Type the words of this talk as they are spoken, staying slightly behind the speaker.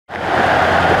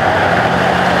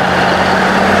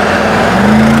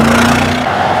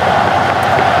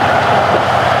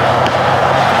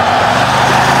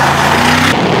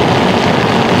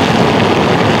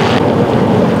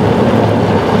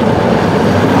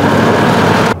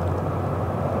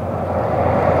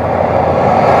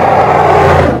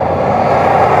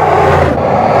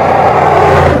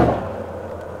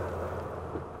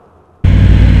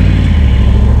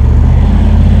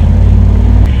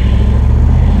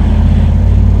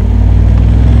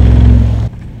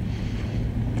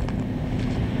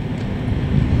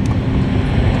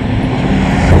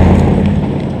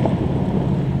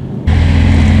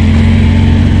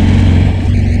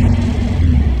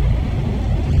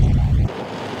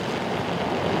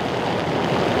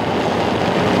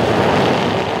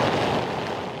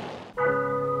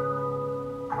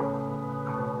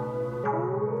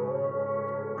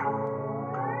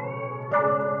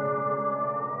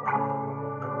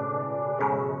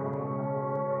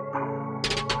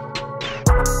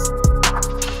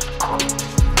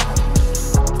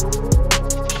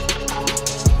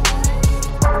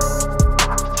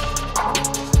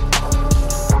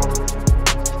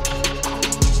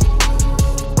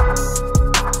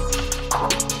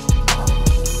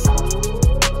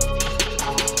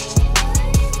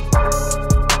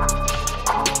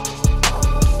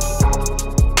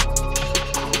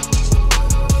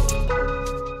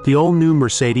The all-new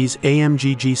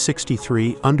Mercedes-AMG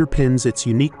G63 underpins its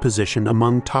unique position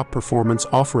among top-performance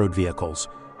off-road vehicles,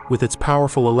 with its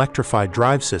powerful electrified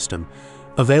drive system,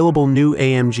 available new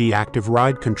AMG ACTIVE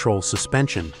RIDE CONTROL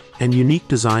suspension, and unique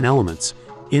design elements.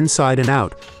 Inside and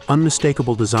out,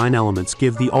 unmistakable design elements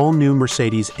give the all-new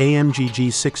Mercedes-AMG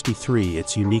G63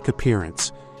 its unique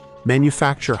appearance.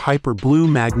 MANUFAKTUR Hyper Blue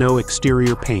Magno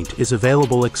exterior paint is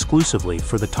available exclusively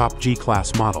for the top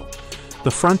G-Class model. The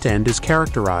front end is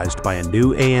characterized by a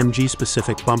new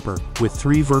AMG-specific bumper with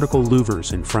 3 vertical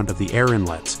louvers in front of the air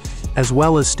inlets, as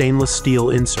well as stainless steel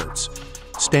inserts.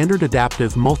 Standard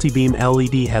adaptive multi-beam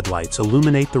LED headlights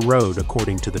illuminate the road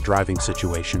according to the driving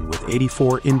situation with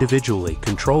 84 individually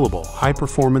controllable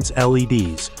high-performance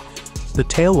LEDs. The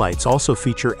taillights also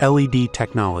feature LED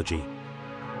technology.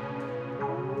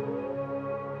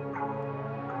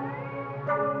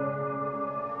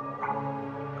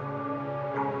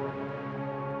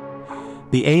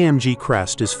 The AMG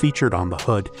crest is featured on the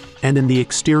hood and in the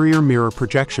exterior mirror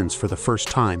projections for the first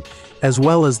time, as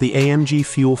well as the AMG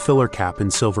fuel filler cap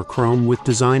in silver chrome with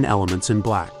design elements in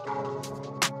black.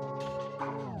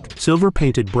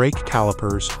 Silver-painted brake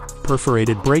calipers,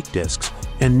 perforated brake discs,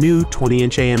 and new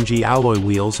 20-inch AMG alloy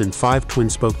wheels in 5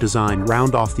 twin-spoke design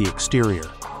round off the exterior.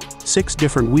 6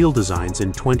 different wheel designs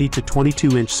in 20 to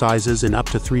 22-inch sizes and up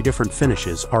to 3 different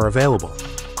finishes are available.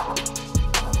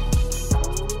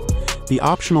 The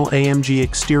optional AMG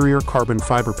exterior carbon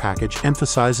fiber package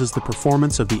emphasizes the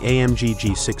performance of the AMG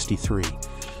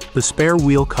G63. The spare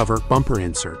wheel cover, bumper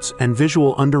inserts, and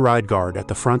visual underride guard at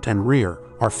the front and rear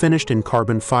are finished in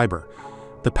carbon fiber.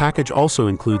 The package also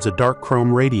includes a dark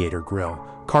chrome radiator grille,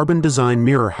 carbon design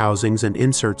mirror housings and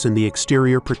inserts in the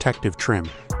exterior protective trim,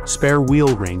 spare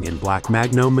wheel ring in black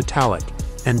Magno metallic,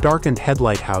 and darkened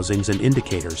headlight housings and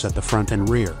indicators at the front and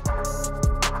rear.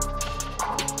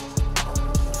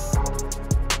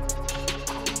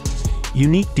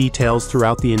 Unique details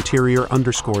throughout the interior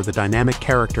underscore the dynamic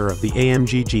character of the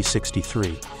AMG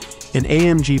G63. An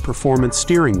AMG performance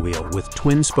steering wheel with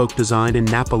twin-spoke design in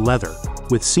Napa leather,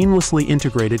 with seamlessly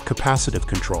integrated capacitive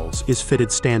controls, is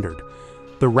fitted standard.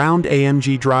 The round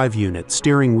AMG drive unit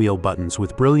steering wheel buttons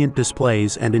with brilliant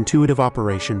displays and intuitive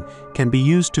operation can be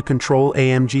used to control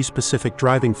AMG-specific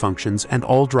driving functions and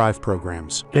all drive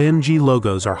programs. AMG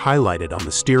logos are highlighted on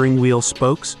the steering wheel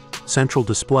spokes, central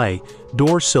display,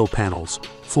 door sill panels,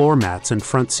 floor mats, and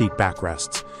front seat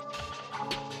backrests.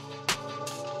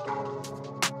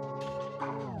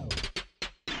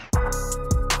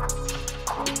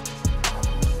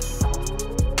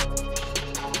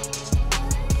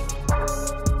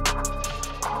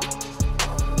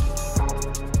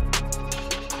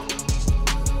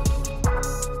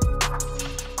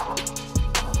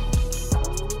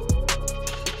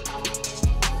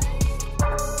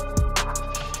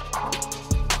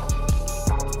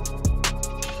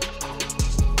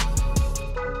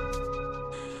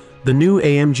 The new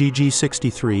AMG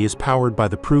G63 is powered by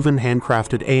the proven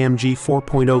handcrafted AMG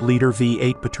 4.0-liter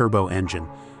V8 biturbo engine,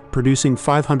 producing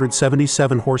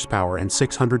 577 horsepower and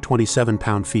 627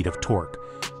 pound-feet of torque.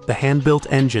 The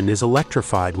hand-built engine is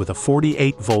electrified with a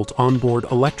 48-volt onboard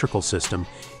electrical system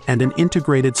and an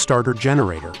integrated starter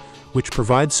generator, which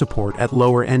provides support at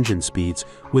lower engine speeds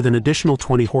with an additional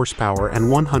 20 horsepower and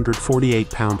 148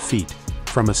 pound-feet.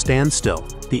 From a standstill,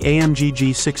 the AMG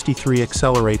G63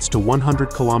 accelerates to 100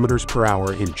 km per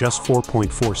hour in just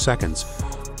 4.4 seconds,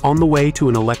 on the way to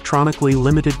an electronically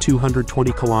limited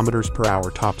 220 km per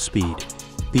hour top speed.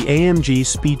 The AMG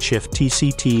SpeedShift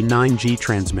TCT9G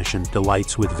transmission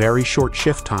delights with very short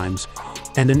shift times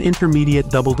and an intermediate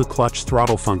double-to-clutch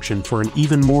throttle function for an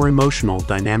even more emotional,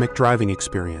 dynamic driving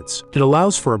experience. It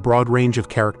allows for a broad range of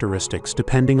characteristics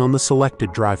depending on the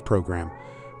selected drive program.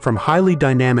 From highly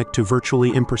dynamic to virtually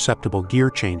imperceptible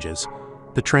gear changes,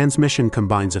 the transmission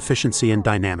combines efficiency and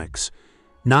dynamics.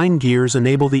 9 gears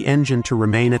enable the engine to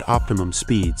remain at optimum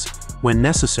speeds. When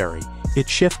necessary, it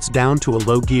shifts down to a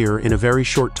low gear in a very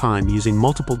short time using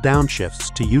multiple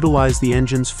downshifts to utilize the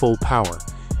engine's full power.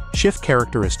 Shift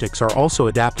characteristics are also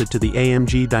adapted to the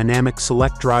AMG Dynamic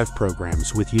Select drive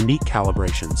programs with unique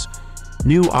calibrations.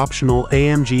 New optional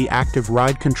AMG Active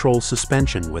Ride Control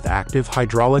suspension with active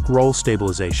hydraulic roll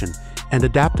stabilization and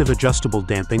adaptive adjustable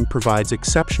damping provides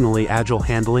exceptionally agile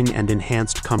handling and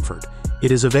enhanced comfort.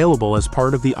 It is available as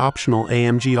part of the optional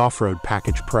AMG Off-Road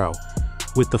Package Pro.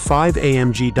 With the 5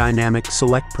 AMG Dynamic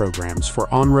Select programs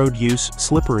for on-road use,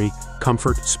 slippery,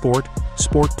 comfort, sport,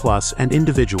 Sport Plus, and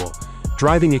individual,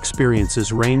 driving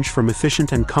experiences range from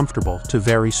efficient and comfortable to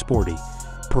very sporty.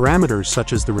 Parameters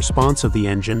such as the response of the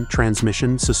engine,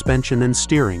 transmission, suspension, and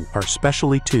steering are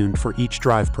specially tuned for each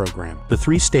drive program. The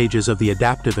 3 stages of the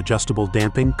adaptive adjustable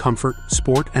damping, Comfort,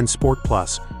 Sport, and Sport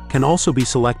Plus can also be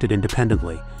selected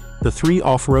independently. The 3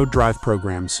 off-road drive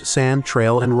programs, Sand,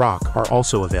 Trail, and Rock, are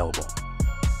also available.